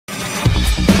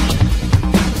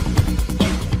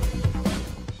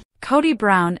Kody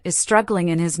Brown is struggling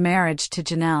in his marriage to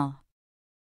Janelle.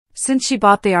 Since she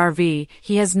bought the RV,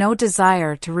 he has no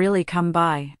desire to really come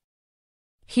by.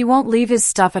 He won't leave his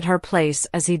stuff at her place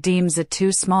as he deems it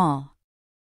too small.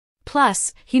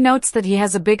 Plus, he notes that he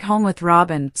has a big home with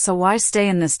Robin, so why stay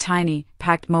in this tiny,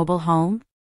 packed mobile home?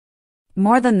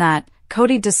 More than that,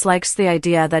 Kody dislikes the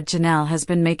idea that Janelle has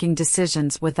been making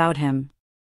decisions without him.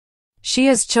 She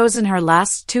has chosen her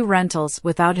last 2 rentals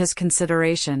without his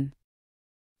consideration.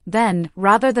 Then,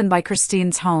 rather than buy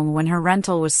Christine's home when her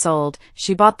rental was sold,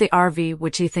 she bought the RV,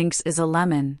 which he thinks is a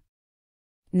lemon.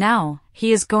 Now,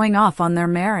 he is going off on their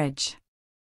marriage.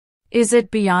 Is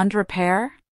it beyond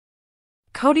repair?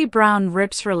 Kody Brown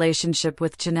rips relationship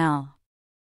with Janelle.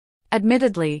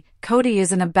 Admittedly, Kody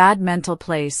is in a bad mental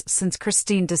place since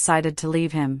Christine decided to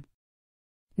leave him.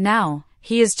 Now,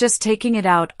 he is just taking it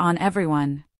out on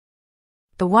everyone.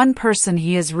 The one person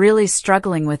he is really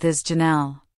struggling with is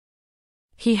Janelle.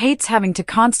 He hates having to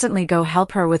constantly go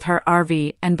help her with her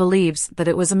RV and believes that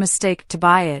it was a mistake to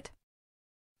buy it.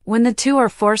 When the two are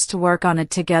forced to work on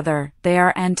it together, they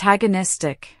are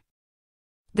antagonistic.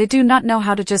 They do not know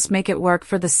how to just make it work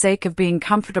for the sake of being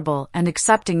comfortable and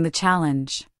accepting the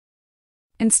challenge.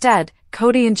 Instead,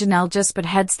 Kody and Janelle just butt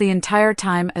heads the entire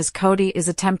time as Kody is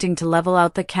attempting to level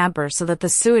out the camper so that the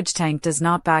sewage tank does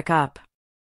not back up.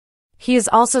 He is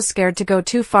also scared to go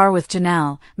too far with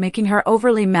Janelle, making her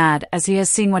overly mad as he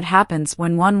has seen what happens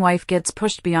when one wife gets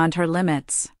pushed beyond her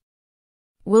limits.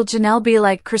 Will Janelle be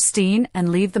like Christine and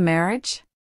leave the marriage?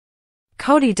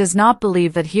 Kody does not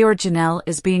believe that he or Janelle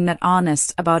is being that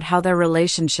honest about how their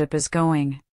relationship is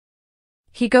going.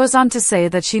 He goes on to say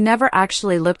that she never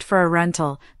actually looked for a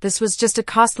rental, this was just a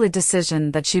costly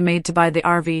decision that she made to buy the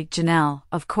RV. Janelle,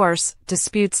 of course,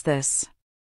 disputes this.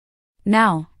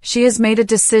 Now, she has made a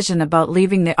decision about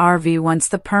leaving the RV once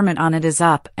the permit on it is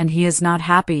up and he is not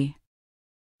happy.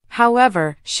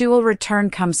 However, she will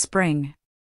return come spring.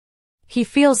 He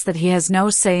feels that he has no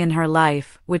say in her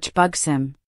life, which bugs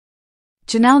him.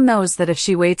 Janelle knows that if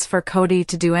she waits for Kody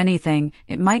to do anything,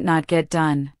 it might not get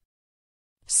done.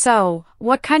 So,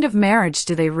 what kind of marriage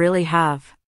do they really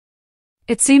have?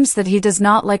 It seems that he does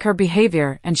not like her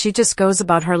behavior and she just goes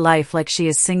about her life like she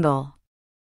is single.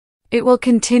 It will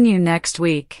continue next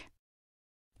week.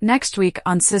 Next week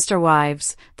on Sister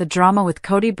Wives, the drama with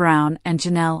Kody Brown and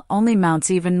Janelle only mounts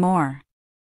even more.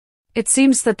 It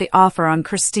seems that the offer on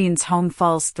Christine's home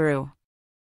falls through.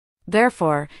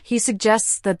 Therefore, he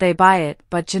suggests that they buy it,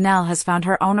 but Janelle has found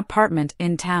her own apartment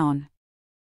in town.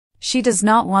 She does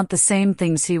not want the same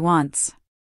things he wants.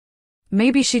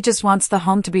 Maybe she just wants the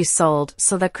home to be sold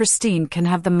so that Christine can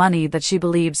have the money that she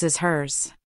believes is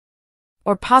hers.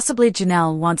 Or possibly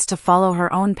Janelle wants to follow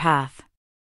her own path.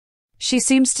 She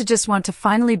seems to just want to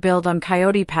finally build on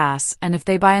Coyote Pass, and if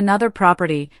they buy another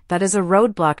property, that is a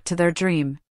roadblock to their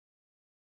dream.